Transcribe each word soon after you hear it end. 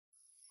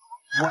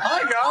Hi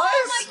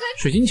guys！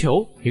 水晶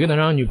球，一个能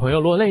让女朋友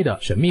落泪的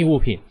神秘物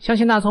品。相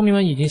信大聪明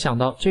们已经想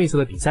到，这一次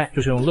的比赛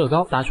就是用乐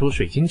高搭出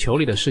水晶球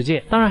里的世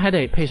界，当然还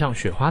得配上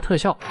雪花特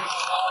效。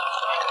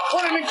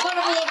What an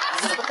incredible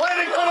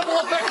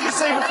effect to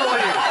see before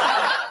you！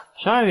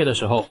 12月的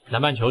时候，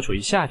南半球处于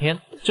夏天，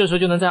这时候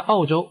就能在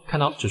澳洲看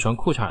到只穿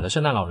裤衩的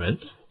圣诞老人。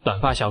短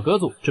发小哥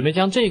组准备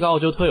将这个澳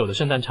洲特有的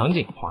圣诞场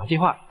景滑稽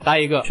化，搭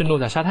一个驯鹿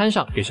在沙滩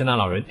上给圣诞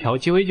老人调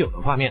鸡尾酒的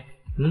画面。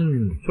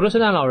除了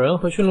圣诞老人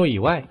和驯鹿以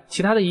外，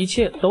其他的一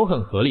切都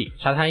很合理。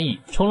沙滩椅、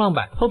冲浪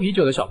板、偷啤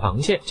酒的小螃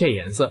蟹，这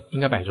颜色应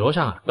该摆桌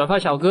上啊。短发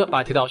小哥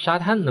把提到沙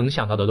滩能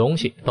想到的东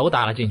西都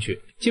搭了进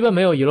去，基本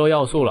没有遗漏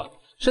要素了。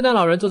圣诞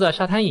老人坐在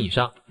沙滩椅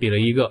上，比了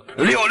一个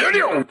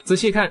666。仔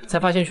细看才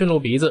发现驯鹿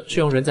鼻子是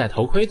用人仔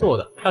头盔做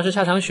的，要是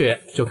下场雪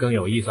就更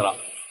有意思了。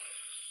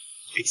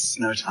It's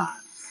snow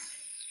time。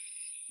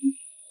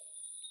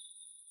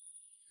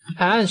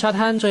海岸沙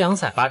滩遮阳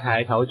伞、吧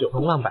台调酒、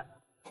冲浪板。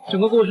整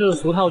个故事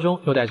俗套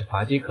中又带着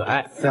滑稽可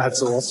爱。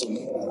That's awesome.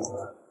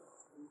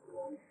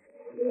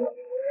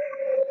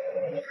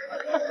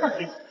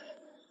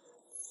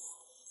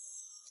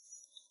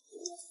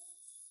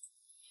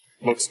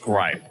 Looks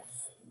great.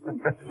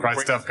 Great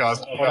stuff,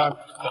 guys.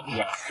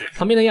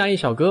 旁边的亚裔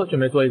小哥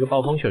准备做一个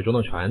暴风雪中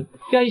的船，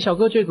亚裔小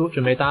哥这组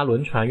准备搭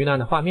轮船遇难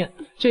的画面。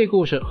这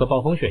故事和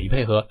暴风雪一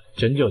配合，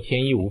真就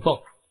天衣无缝。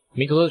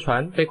迷途的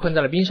船被困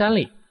在了冰山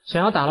里，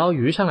想要打捞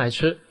鱼上来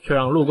吃，却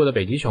让路过的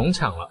北极熊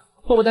抢了。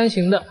祸不单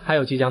行的还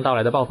有即将到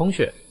来的暴风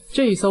雪。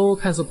这一艘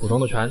看似普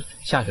通的船，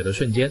下雪的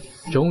瞬间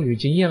终于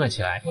惊艳了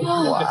起来。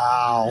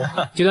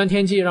哇！极端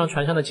天气让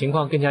船上的情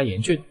况更加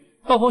严峻，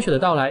暴风雪的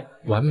到来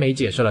完美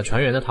解释了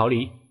船员的逃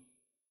离。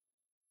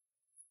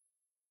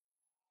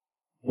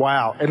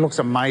Wow, it looks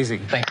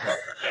amazing. Thank you.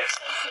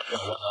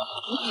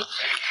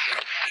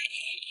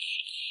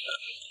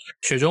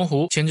 雪中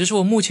湖简直是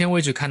我目前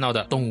为止看到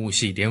的动物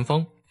系巅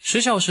峰。10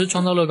小时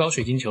创造乐高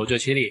水晶球这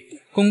期里，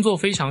工作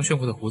非常炫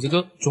酷的胡子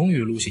哥终于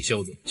撸起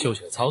袖子，秀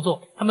起了操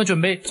作。他们准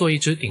备做一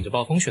只顶着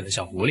暴风雪的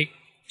小狐狸。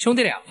兄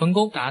弟俩分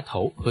工搭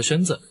头和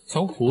身子，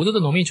从胡子的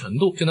浓密程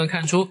度就能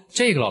看出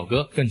这个老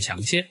哥更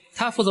强些。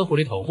他负责狐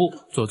狸头部，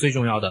做最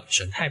重要的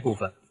神态部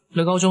分。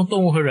乐高中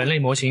动物和人类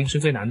模型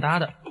是最难搭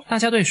的，大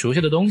家对熟悉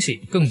的东西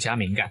更加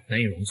敏感，难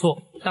以容错。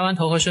搭完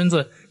头和身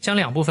子，将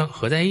两部分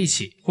合在一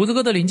起，胡子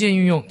哥的零件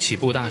运用起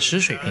步大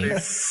师水平。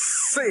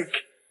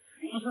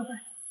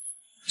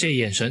这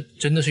眼神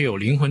真的是有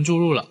灵魂注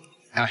入了。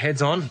Our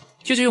heads on.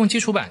 接着用基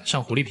础板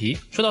上狐狸皮，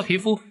说到皮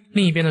肤，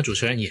另一边的主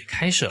持人也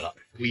开始了。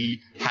Me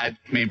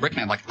and Brick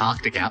made like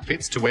Arctic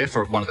outfits to wear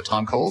for one of the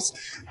time calls,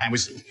 and we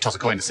toss a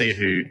coin to see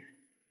who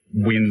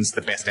wins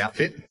the best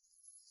outfit.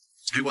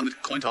 Who won the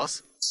coin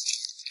toss?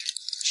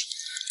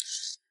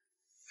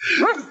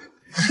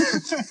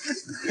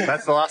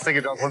 That's the last thing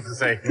a dog wants to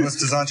see. It was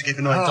designed to keep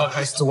annoying dog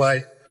hosts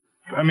away.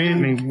 I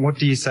mean, what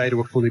do you say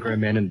to a fully grown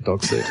man in a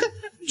dog suit?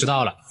 知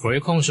道了，福瑞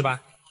控是吧？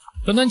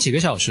短短几个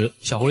小时，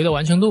小狐狸的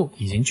完成度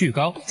已经巨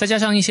高，再加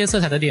上一些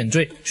色彩的点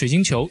缀，水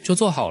晶球就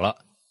做好了。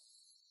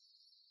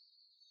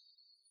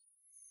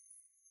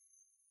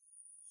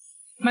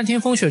漫天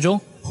风雪中，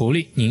狐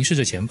狸凝视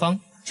着前方，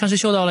像是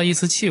嗅到了一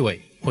丝气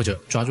味，或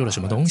者抓住了什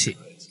么东西。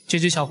这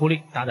只小狐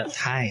狸搭得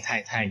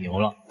太牛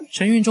了，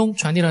神韵中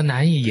传递了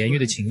难以言喻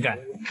的情感。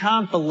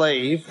Can't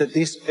believe that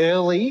this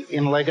early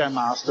in Lego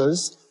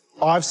Masters,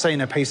 I've seen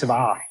a piece of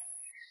art.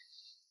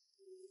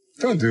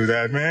 Don't do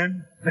that,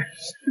 man.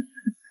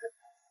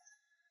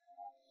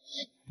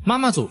 妈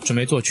妈组准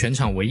备做全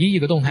场唯一一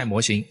个动态模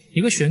型，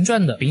一个旋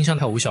转的冰上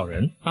跳舞小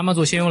人。妈妈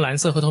组先用蓝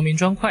色和透明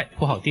砖块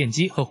铺好垫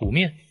基和弧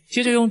面，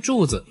接着用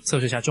柱子测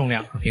试下重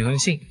量和平衡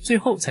性，最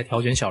后才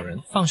调整小人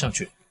放上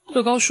去。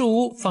乐高树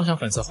屋放上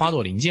粉色花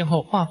朵零件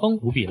后，画风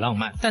无比浪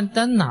漫，但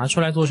单拿出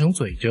来做成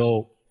嘴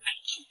就……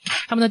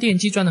他们的电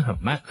机转得很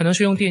慢，可能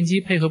是用电机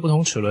配合不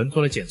同齿轮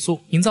做了减速，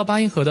营造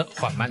8音盒的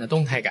缓慢的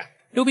动态感。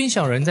溜冰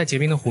小人在结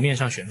冰的湖面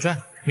上旋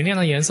转，明亮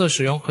的颜色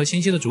使用和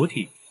清晰的主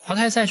体。淘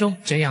汰赛中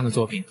这样的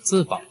作品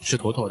自保是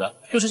妥妥的，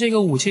就是这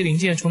个武器零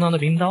件充当的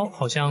冰刀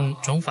好像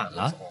装反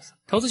了。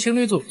投资情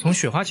侣组从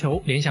雪花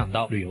球联想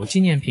到旅游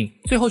纪念品，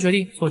最后决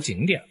定做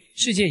景点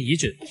世界遗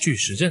址巨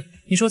石阵。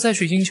你说在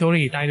水晶球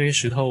里搭一堆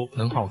石头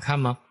能好看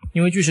吗？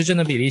因为巨石阵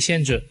的比例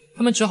限制，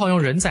他们只好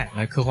用人仔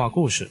来刻画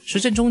故事。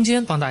石阵中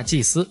间放大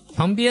祭司，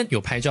旁边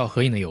有拍照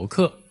合影的游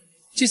客。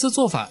祭司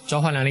做法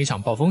召唤来了一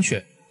场暴风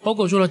雪，包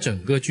裹住了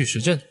整个巨石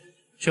阵。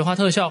雪花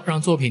特效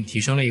让作品提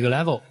升了一个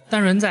level，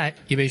 但人仔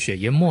已被雪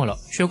淹没了，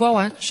雪刮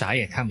完啥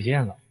也看不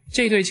见了。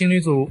这对情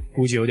侣组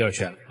估计有点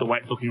悬。The way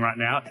it's looking right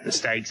now, the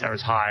stakes are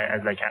as high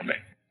as they can be.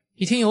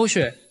 一听有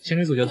雪，情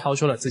侣组就掏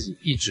出了自己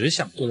一直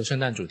想做的圣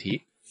诞主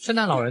题——圣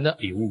诞老人的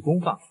礼物工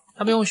坊。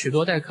他们用许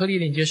多带颗粒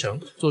链接绳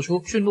做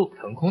出驯鹿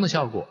腾空的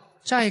效果。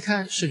乍一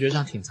看视觉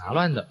上挺杂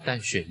乱的，但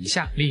雪一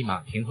下立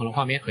马平衡了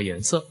画面和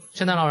颜色。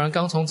圣诞老人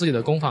刚从自己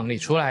的工坊里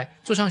出来，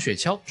坐上雪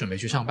橇准备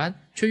去上班，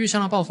却遇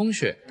上了暴风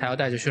雪。他要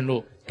带着驯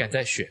鹿赶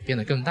在雪变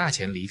得更大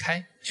前离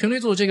开。情侣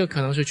组这个可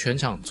能是全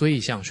场最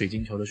像水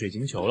晶球的水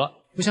晶球了。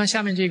不像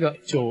下面这个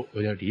就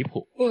有点离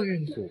谱。厄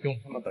运组用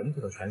他们本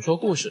土的传说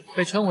故事，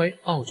被称为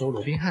澳洲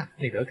罗宾汉、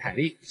内德凯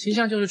利，形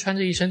象就是穿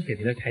着一身铁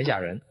皮的铠甲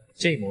人。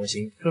这模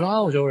型除了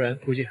澳洲人，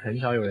估计很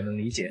少有人能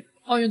理解。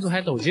奥运组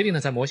还抖机灵的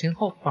在模型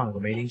后放了个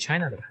Made in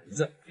China 的牌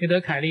子。内德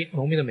凯利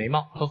浓密的眉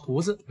毛和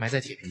胡子埋在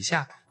铁皮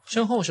下，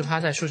身后是趴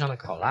在树上的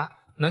考拉，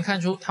能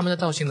看出他们的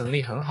造型能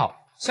力很好。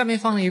下面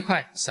放了一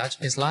块 Such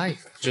is life，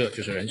 这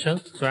就是人生。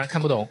虽然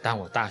看不懂，但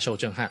我大受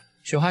震撼。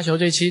雪花球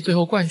这期最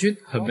后冠军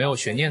很没有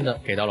悬念的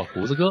给到了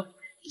胡子哥。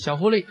小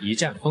狐狸一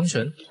战封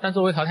神，但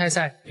作为淘汰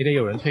赛也得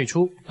有人退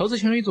出。投资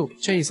情侣组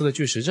这一次的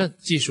巨石阵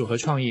技术和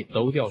创意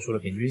都掉出了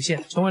平均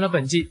线，成为了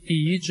本季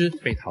第一支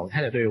被淘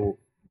汰的队伍。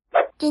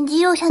点击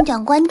右上角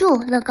关注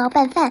乐高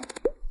拌饭，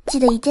记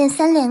得一键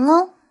3连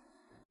哦。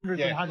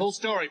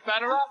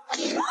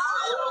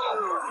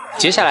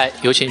接下来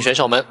有请选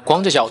手们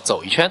光着脚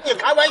走一圈。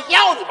开玩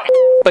笑的吧？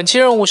本期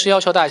任务是要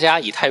求大家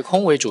以太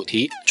空为主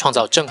题，创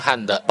造震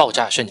撼的爆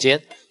炸瞬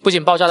间。不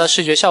仅爆炸的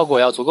视觉效果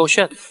要足够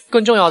炫，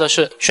更重要的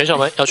是选手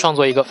们要创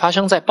作一个发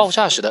生在爆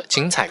炸时的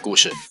精彩故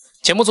事。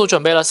节目组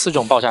准备了4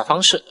种爆炸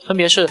方式，分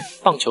别是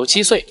棒球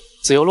击碎、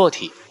自由落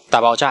体、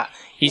大爆炸，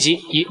以及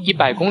以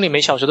100公里每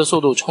小时的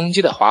速度冲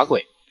击的滑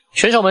轨。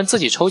选手们自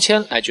己抽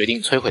签来决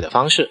定摧毁的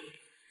方式。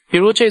比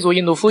如这组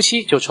印度夫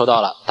妻就抽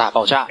到了大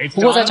爆炸，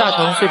不过在炸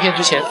成碎片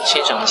之前，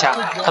欣赏一下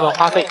他们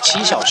花费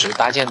7小时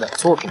搭建的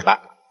作品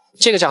吧。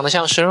这个长得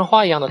像食人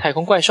花一样的太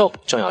空怪兽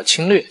正要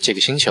侵略这个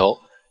星球，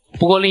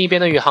不过另一边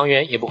的宇航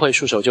员也不会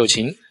束手就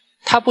擒，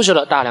他布置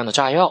了大量的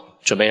炸药，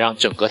准备让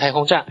整个太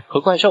空站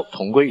和怪兽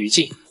同归于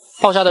尽。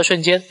爆炸的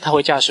瞬间，他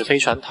会驾驶飞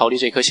船逃离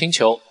这颗星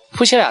球。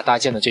夫妻俩搭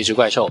建的这只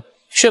怪兽，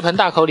血盆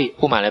大口里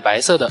布满了白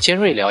色的尖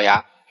锐獠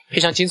牙，配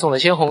上惊悚的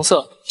鲜红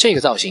色，这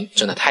个造型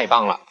真的太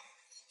棒了。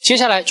接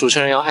下来主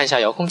持人要按下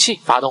遥控器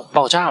发动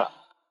爆炸了。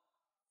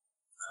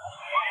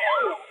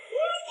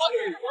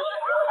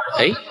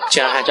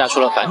竟然还炸出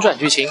了反转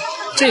剧情，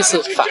这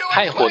次反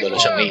派获得了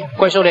胜利，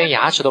怪兽连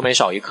牙齿都没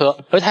少一颗，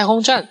而太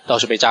空站倒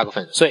是被炸个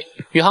粉碎，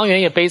宇航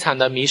员也悲惨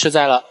地迷失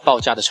在了爆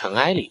炸的尘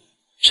埃里。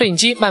摄影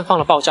机慢放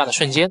了爆炸的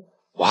瞬间，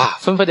哇，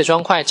纷飞的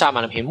砖块炸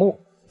满了屏幕。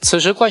此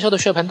时怪兽的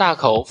血盆大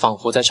口仿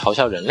佛在嘲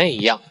笑人类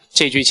一样，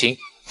这剧情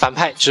反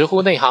派直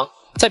呼内行。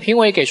在评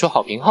委给出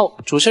好评后，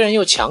主持人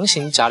又强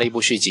行加了一部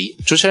续集。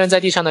主持人在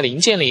地上的零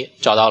件里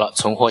找到了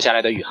存活下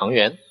来的宇航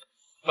员。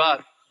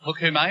But look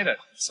who made it.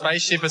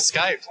 Spaceship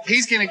escaped.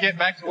 He's going to get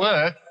back to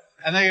Earth,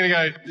 and they're going to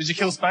go, did you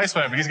kill Space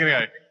Worm? And he's going to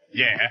go,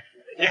 yeah.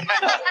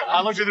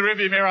 I looked in the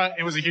rearview mirror,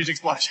 it was a huge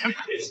explosion.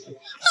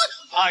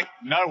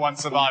 No one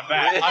survived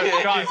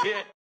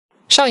that.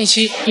 上一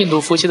期印度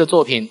夫妻的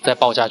作品在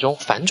爆炸中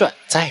反转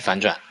再反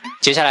转，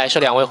接下来是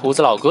2位胡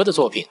子老哥的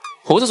作品。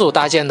胡子组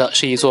搭建的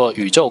是一座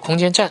宇宙空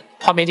间站，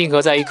画面定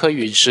格在一颗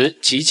陨石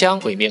即将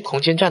毁灭空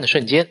间站的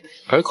瞬间，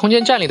而空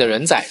间站里的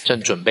人仔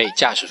正准备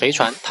驾驶飞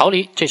船逃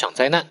离这场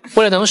灾难。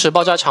为了能使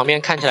爆炸场面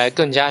看起来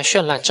更加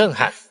绚烂震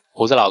撼，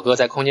胡子老哥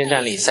在空间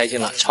站里塞进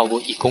了超过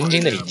1公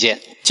斤的零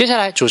件。接下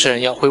来主持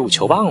人要挥舞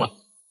球棒了。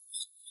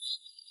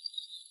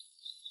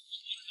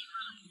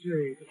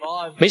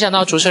没想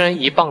到主持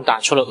人一棒打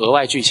出了额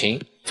外剧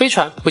情，飞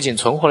船不仅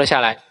存活了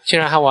下来，竟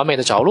然还完美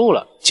的着陆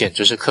了，简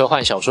直是科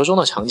幻小说中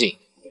的场景。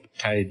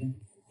Okay,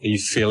 are you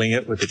feeling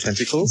it with the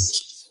tentacles?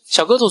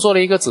 小哥组做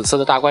了一个紫色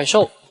的大怪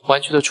兽，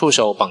弯曲的触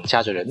手绑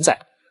架着人仔，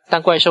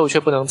但怪兽却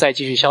不能再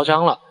继续嚣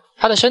张了。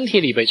他的身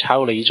体里被插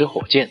入了一支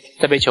火箭，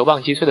在被球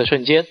棒击碎的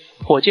瞬间，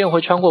火箭会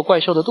穿过怪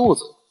兽的肚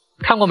子。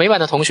看过美版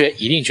的同学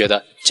一定觉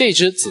得这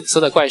只紫色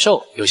的怪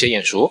兽有些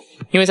眼熟，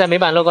因为在美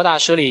版乐高大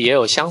师里也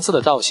有相似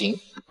的造型。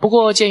不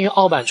过鉴于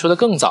澳版出的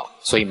更早，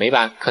所以美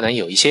版可能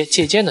有一些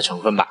借鉴的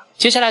成分吧。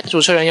接下来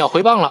主持人要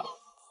挥棒了。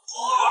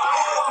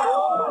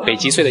被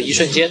击碎的一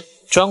瞬间，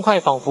砖块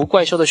仿佛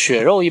怪兽的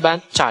血肉一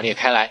般炸裂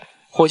开来，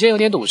火箭有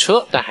点堵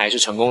车，但还是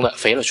成功的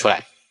飞了出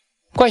来。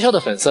怪兽的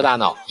粉色大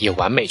脑也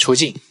完美出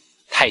镜，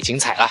太精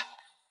彩了。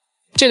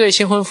这对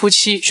新婚夫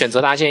妻选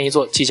择搭建一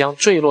座即将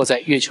坠落在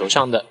月球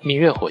上的蜜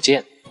月火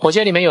箭，火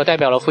箭里面有代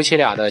表了夫妻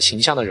俩的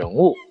形象的人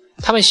物，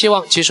他们希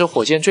望即使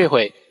火箭坠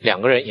毁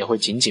，2个人也会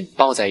紧紧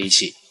抱在一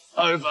起。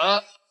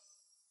Over.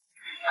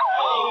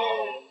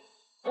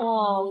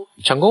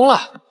 成功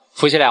了，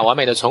夫妻俩完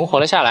美的存活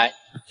了下来。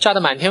炸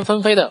得满天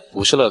纷飞的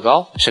不是乐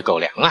高，是狗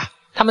粮啊！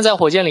他们在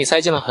火箭里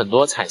塞进了很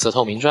多彩色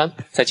透明砖，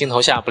在镜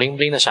头下 bling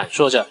bling 的闪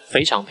烁着，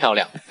非常漂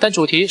亮。但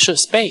主题是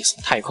space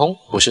太空，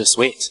不是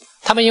sweet。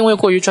他们因为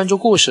过于专注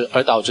故事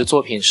而导致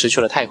作品失去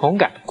了太空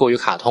感，过于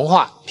卡通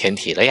化，偏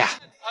题了呀。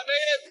I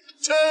made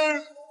it.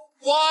 2,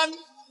 1,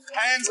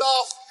 hands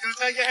off. Gonna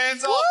take your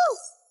hands off.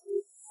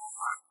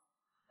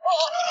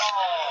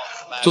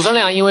 祖孙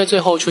俩因为最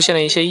后出现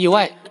了一些意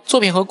外，作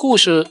品和故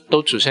事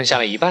都只剩下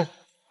了一半。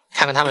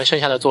看看他们剩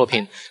下的作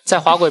品，在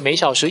滑轨每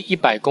小时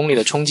100公里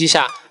的冲击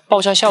下，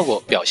爆炸效果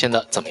表现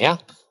得怎么样？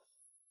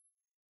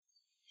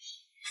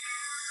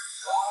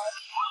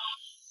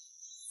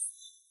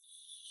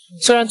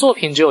虽然作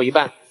品只有一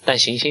半，但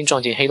行星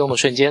撞进黑洞的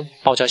瞬间，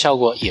爆炸效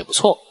果也不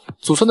错。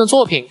祖孙的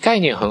作品概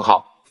念很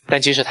好，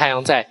但即使太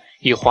阳在，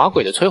以滑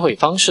轨的摧毁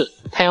方式，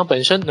太阳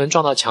本身能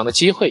撞到墙的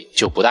机会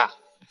就不大。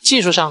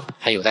技术上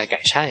还有待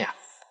改善呀。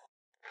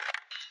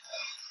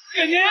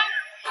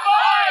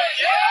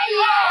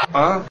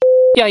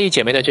亚裔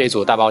姐妹的这一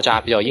组大爆炸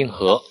比较硬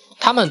核，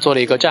她们做了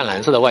一个湛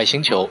蓝色的外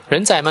星球，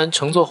人仔们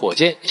乘坐火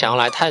箭想要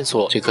来探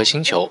索这颗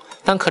星球，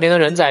但可怜的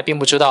人仔并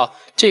不知道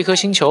这颗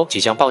星球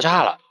即将爆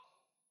炸了。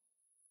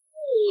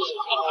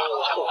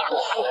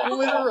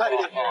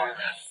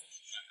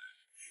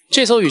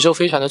这艘宇宙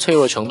飞船的脆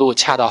弱程度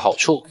恰到好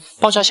处，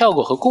爆炸效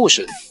果和故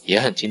事也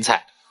很精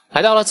彩。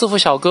来到了自负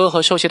小哥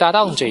和受气搭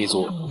档这一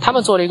组，他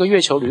们做了一个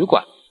月球旅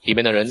馆，里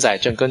面的人仔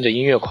正跟着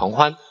音乐狂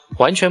欢，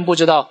完全不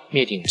知道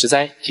灭顶之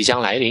灾即将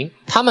来临。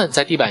他们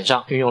在地板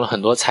上运用了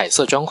很多彩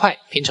色砖块，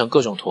拼成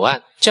各种图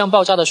案，这样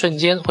爆炸的瞬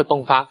间会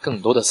迸发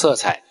更多的色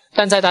彩。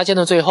但在搭建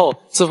的最后，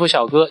自负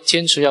小哥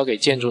坚持要给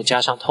建筑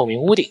加上透明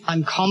屋顶。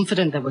I'm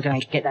confident that we're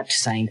going to get that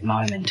same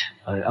moment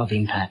of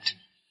impact.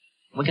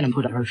 We're going to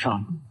put a roof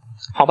on.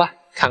 好吧，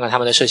看看他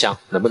们的设想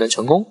能不能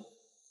成功。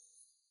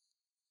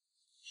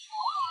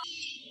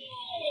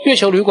月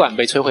球旅馆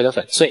被摧毁得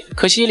粉碎，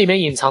可惜里面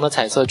隐藏的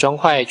彩色砖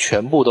块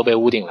全部都被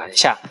屋顶拦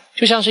下，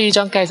就像是一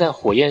张盖在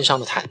火焰上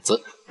的毯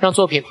子，让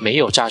作品没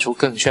有炸出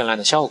更绚烂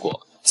的效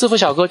果。自负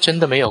小哥真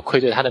的没有愧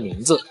对他的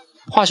名字，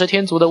化石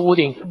天族的屋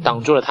顶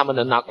挡住了他们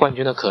能拿冠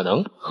军的可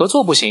能，合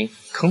作不行，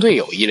坑队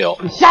友一流。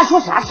你瞎说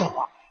啥实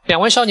话？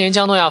两位少年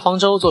将诺亚方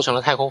舟做成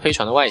了太空飞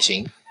船的外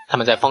形，他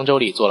们在方舟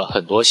里做了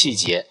很多细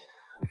节。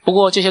不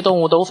过这些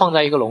动物都放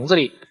在一个笼子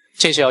里，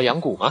这是要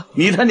养蛊吗？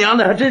你他娘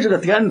的还真是个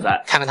天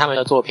才！看看他们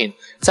的作品，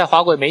在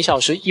滑轨每小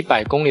时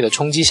100公里的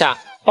冲击下，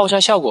爆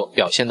炸效果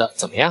表现得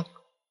怎么样？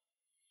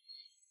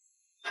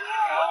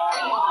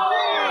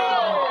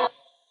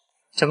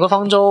整个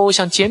方舟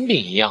像煎饼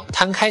一样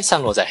摊开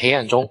散落在黑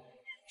暗中，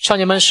少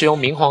年们使用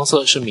明黄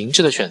色是明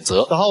智的选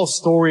择。 The whole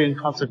story and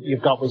concept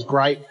you've got was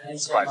great.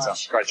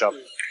 Great job.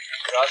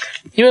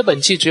 因为本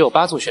期只有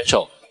8组选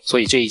手，所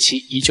以这一期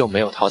依旧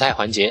没有淘汰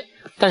环节，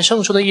但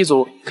胜出的一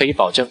组可以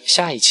保证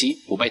下一期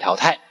不被淘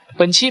汰。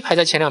本期排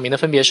在前2名的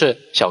分别是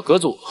小哥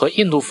组和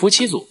印度夫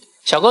妻组。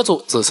小哥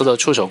组紫色的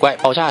触手怪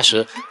爆炸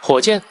时，火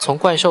箭从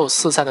怪兽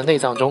四散的内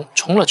脏中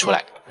冲了出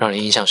来，让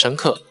人印象深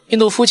刻。印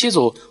度夫妻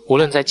组无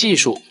论在技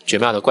术、绝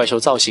妙的怪兽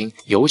造型，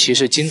尤其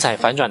是精彩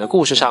反转的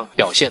故事上，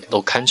表现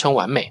都堪称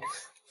完美。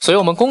所以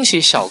我们恭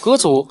喜小哥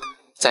组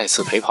再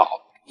次陪跑，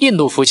印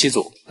度夫妻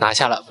组拿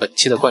下了本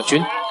期的冠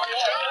军。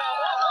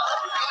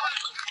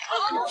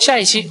下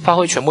一期发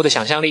挥全部的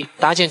想象力，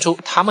搭建出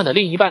他们的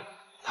另一半，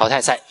淘汰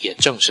赛也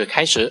正式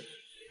开始。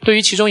对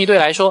于其中一队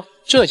来说，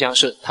这将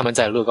是他们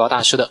在乐高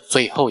大师的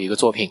最后一个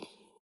作品。